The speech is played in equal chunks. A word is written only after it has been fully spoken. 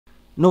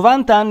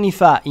90 anni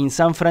fa, in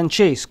San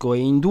Francesco e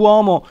in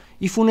Duomo,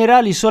 i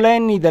funerali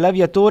solenni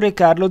dell'aviatore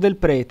Carlo del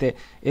Prete,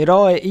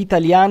 eroe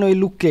italiano e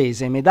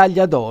lucchese,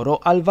 medaglia d'oro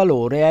al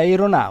valore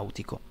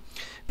aeronautico.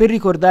 Per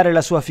ricordare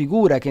la sua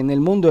figura, che nel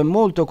mondo è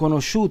molto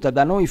conosciuta,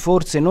 da noi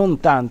forse non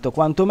tanto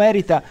quanto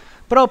merita,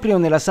 proprio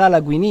nella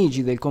sala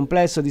Guinigi del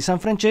complesso di San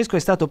Francesco è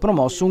stato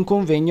promosso un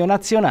convegno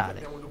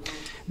nazionale.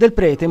 Del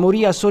Prete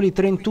morì a soli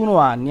 31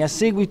 anni a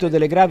seguito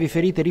delle gravi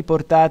ferite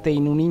riportate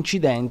in un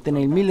incidente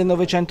nel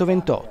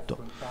 1928.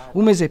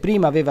 Un mese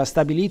prima aveva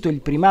stabilito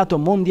il primato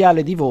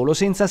mondiale di volo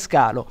senza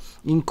scalo,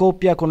 in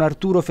coppia con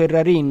Arturo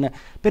Ferrarin,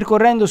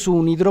 percorrendo su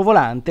un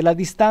idrovolante la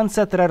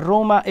distanza tra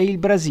Roma e il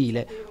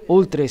Brasile,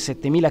 oltre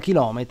 7.000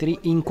 chilometri,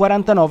 in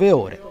 49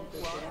 ore.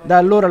 Da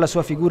allora la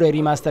sua figura è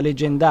rimasta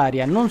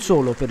leggendaria, non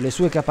solo per le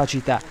sue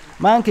capacità,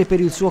 ma anche per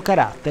il suo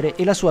carattere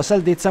e la sua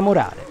saldezza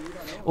morale.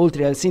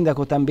 Oltre al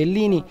sindaco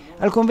Tambellini,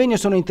 al convegno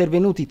sono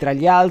intervenuti tra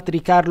gli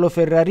altri Carlo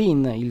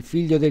Ferrarin, il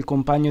figlio del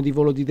compagno di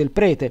volo di Del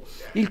Prete,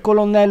 il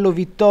colonnello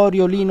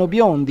Vittorio Lino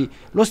Biondi,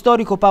 lo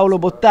storico Paolo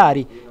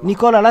Bottari,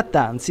 Nicola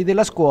Lattanzi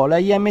della scuola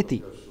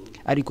IMT.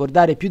 A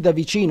ricordare più da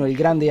vicino il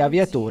grande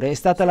aviatore è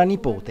stata la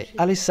nipote,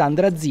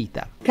 Alessandra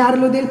Zita.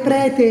 Carlo del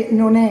Prete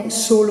non è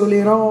solo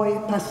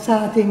l'eroe,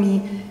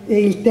 passatemi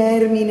il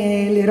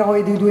termine,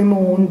 l'eroe dei due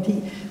mondi,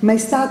 ma è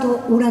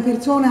stato una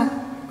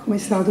persona, come è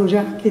stato già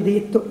anche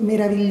detto,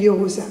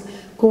 meravigliosa,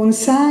 con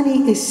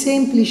sani e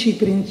semplici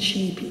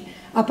principi.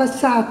 Ha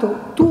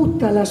passato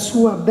tutta la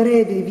sua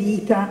breve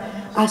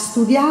vita a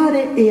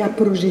studiare e a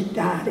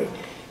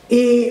progettare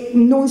e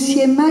non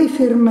si è mai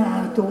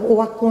fermato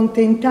o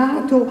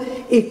accontentato,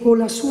 e con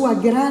la sua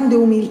grande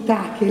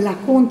umiltà che l'ha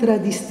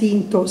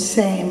contraddistinto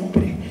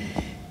sempre,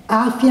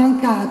 ha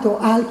affiancato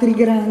altri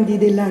grandi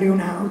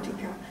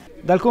dell'aeronautica.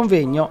 Dal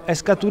convegno è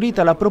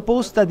scaturita la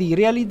proposta di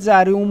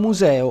realizzare un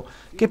museo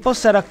che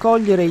possa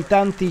raccogliere i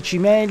tanti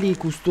cimeli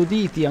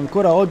custoditi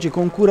ancora oggi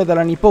con cura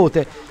dalla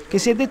nipote, che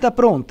si è detta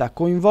pronta a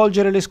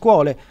coinvolgere le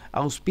scuole,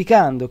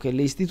 auspicando che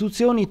le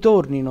istituzioni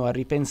tornino a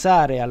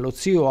ripensare allo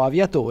zio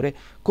aviatore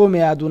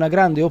come ad una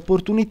grande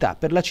opportunità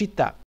per la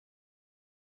città.